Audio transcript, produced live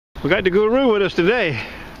We got the Guru with us today.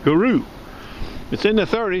 Guru. It's in the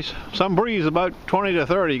 30s. Some breeze about 20 to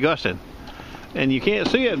 30 gusting. And you can't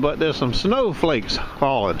see it, but there's some snowflakes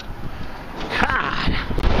falling. God!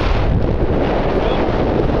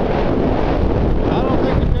 I don't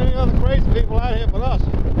think there's any other crazy people out here but us.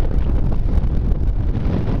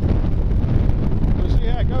 We'll see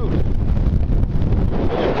how it goes.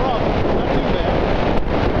 It's rough, not too bad.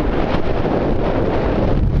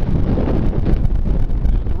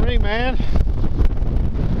 There's the ring man.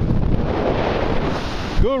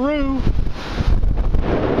 Guru.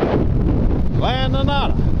 Land the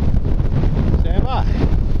nada. Stand by.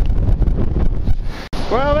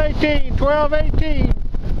 1218, 1218.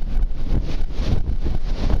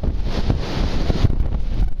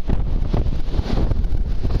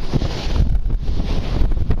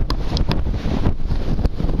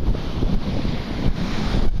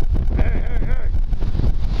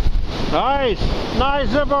 Nice, nice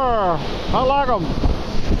zipper. I like them.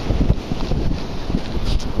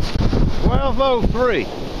 1203.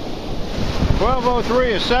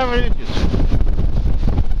 1203 is 7 inches.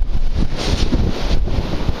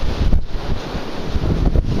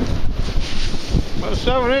 Well,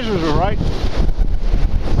 7 inches was right.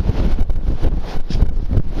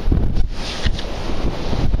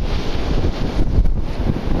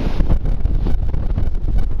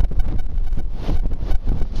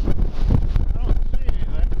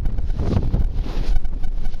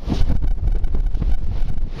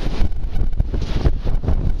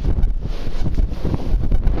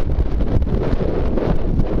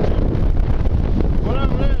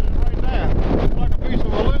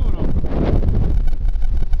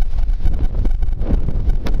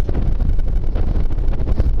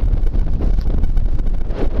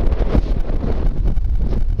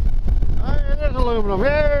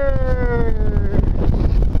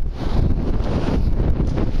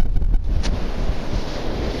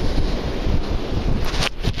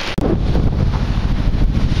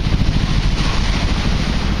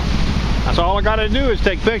 That's all I gotta do is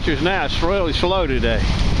take pictures now. It's really slow today.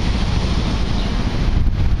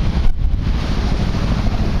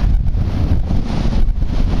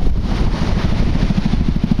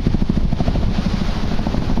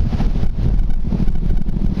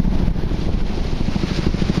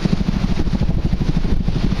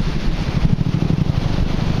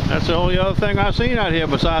 That's the only other thing I've seen out here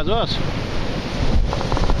besides us.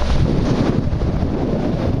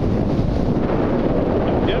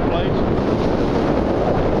 Jet planes.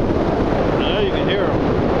 Now you can hear them.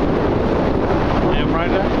 Them right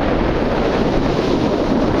there.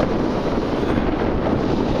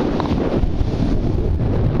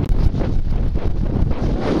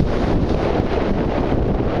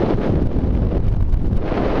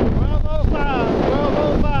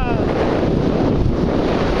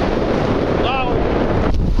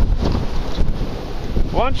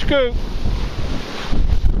 One scoop.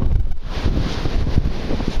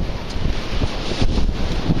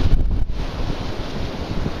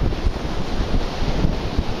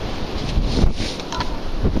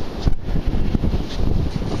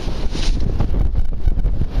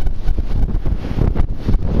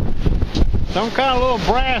 Some kind of little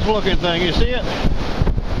brass looking thing, you see it?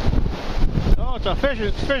 Oh, it's a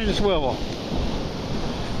fishing swivel.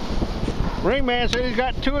 Ringman said he's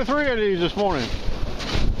got 2 or 3 of these this morning.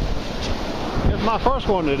 It's my first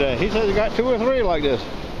one today. He says he got 2 or 3 like this.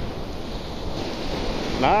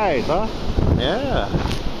 Nice, huh? Yeah.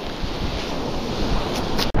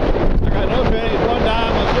 I got no pennies, 1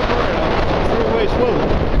 dime, a zipper, and a 3-way swivel.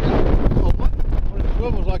 Oh, what? One of the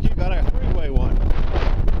swivels like you got a 3-way one.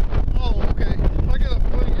 Oh, okay. I got a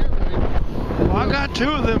 20 here, baby. Well, I got 2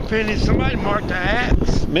 of them pennies. Somebody marked the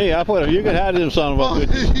hats. Me, I put them. You can hide them son of a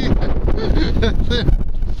bitch.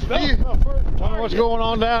 Tell me what's going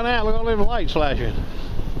on down there. Look at all them lights flashing.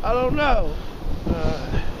 I don't know.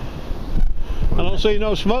 I don't see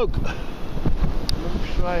no smoke. Looks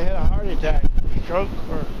like I had a heart attack, stroke,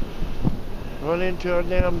 or run into a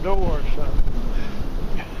damn door or something.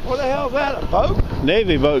 What the hell is that, a boat?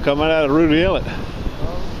 Navy boat coming out of Rudy Inlet.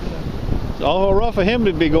 Oh, It's awful rough for him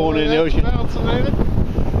to be going in the ocean.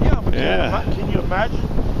 yeah, but can you imagine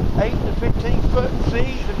 8 to 15 foot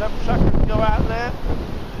seas and them suckers go out in that?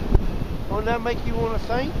 Won't that make you want to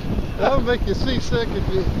think? That'll make you seasick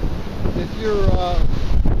if you're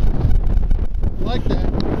like that.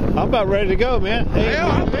 I'm about ready to go, man.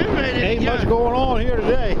 I've been ready to go. Ain't much going on here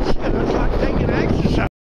today. Shit, it's like taking exercise.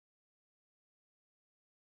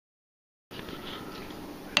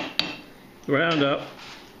 Roundup.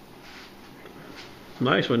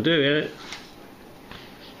 Nice one too, ain't it?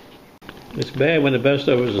 It's bad when the best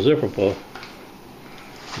of it is a zipper pull.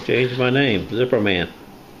 Changed my name, Zipper Man.